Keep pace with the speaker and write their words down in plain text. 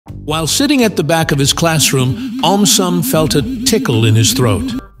While sitting at the back of his classroom, AumSum felt a tickle in his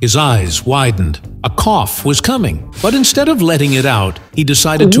throat. His eyes widened. A cough was coming, but instead of letting it out, he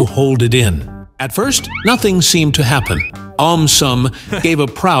decided to hold it in. At first, nothing seemed to happen. AumSum gave a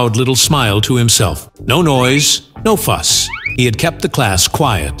proud little smile to himself. No noise, no fuss. He had kept the class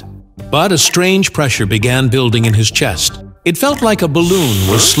quiet. But a strange pressure began building in his chest. It felt like a balloon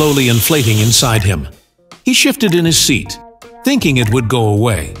was slowly inflating inside him. He shifted in his seat, thinking it would go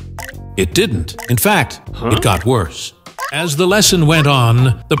away. It didn't. In fact, it got worse. As the lesson went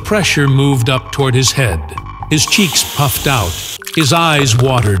on, the pressure moved up toward his head. His cheeks puffed out, his eyes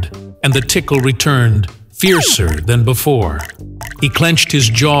watered, and the tickle returned, fiercer than before. He clenched his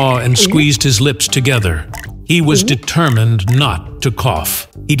jaw and squeezed his lips together. He was determined not to cough.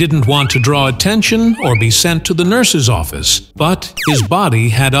 He didn't want to draw attention or be sent to the nurse's office, but his body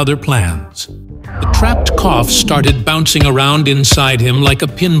had other plans. The trapped cough started bouncing around inside him like a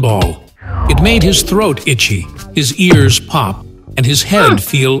pinball. It made his throat itchy, his ears pop, and his head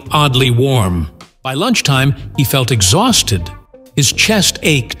feel oddly warm. By lunchtime, he felt exhausted. His chest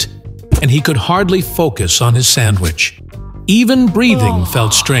ached, and he could hardly focus on his sandwich. Even breathing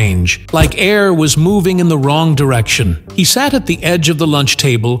felt strange, like air was moving in the wrong direction. He sat at the edge of the lunch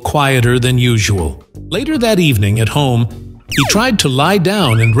table, quieter than usual. Later that evening at home, he tried to lie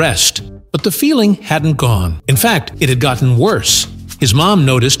down and rest, but the feeling hadn't gone. In fact, it had gotten worse. His mom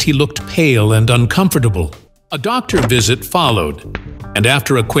noticed he looked pale and uncomfortable. A doctor visit followed, and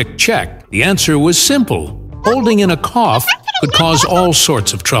after a quick check, the answer was simple. Holding in a cough could cause all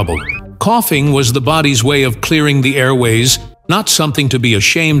sorts of trouble. Coughing was the body's way of clearing the airways, not something to be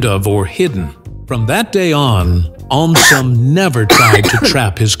ashamed of or hidden. From that day on, AumSum never tried to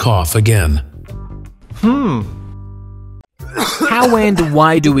trap his cough again. How and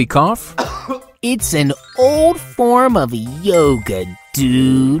why do we cough? It's an old form of yoga,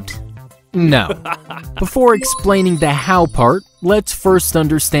 dude. No. Before explaining the how part, let's first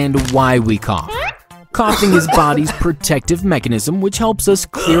understand why we cough. Coughing is body's protective mechanism which helps us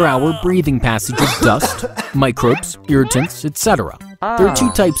clear our breathing passage of dust, microbes, irritants, etc. There are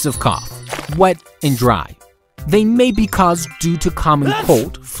two types of cough, wet and dry. They may be caused due to common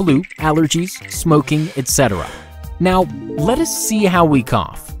cold, flu, allergies, smoking, etc. Now, let us see how we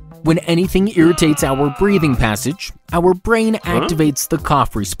cough. When anything irritates our breathing passage, our brain activates the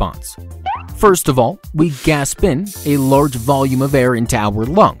cough response. First of all, we gasp in a large volume of air into our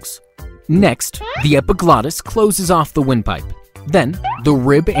lungs. Next, the epiglottis closes off the windpipe. Then, the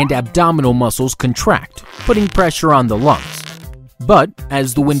rib and abdominal muscles contract, putting pressure on the lungs. But,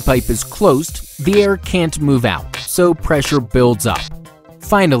 as the windpipe is closed, the air can't move out, so pressure builds up.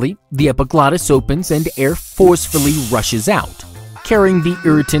 Finally, the epiglottis opens and air forcefully rushes out, carrying the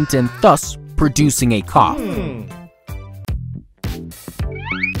irritant and thus producing a cough.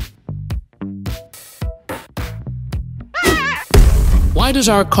 Why does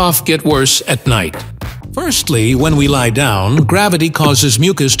our cough get worse at night? Firstly, when we lie down, gravity causes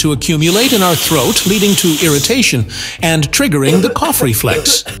mucus to accumulate in our throat, leading to irritation and triggering the cough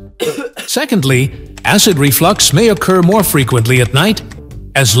reflex. Secondly, acid reflux may occur more frequently at night,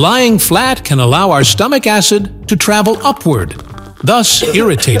 as lying flat can allow our stomach acid to travel upward, thus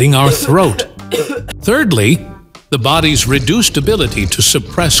irritating our throat. Thirdly, the body's reduced ability to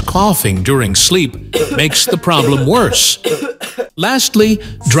suppress coughing during sleep makes the problem worse. Lastly,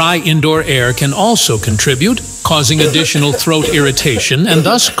 dry indoor air can also contribute, causing additional throat irritation and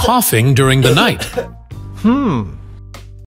thus coughing during the night.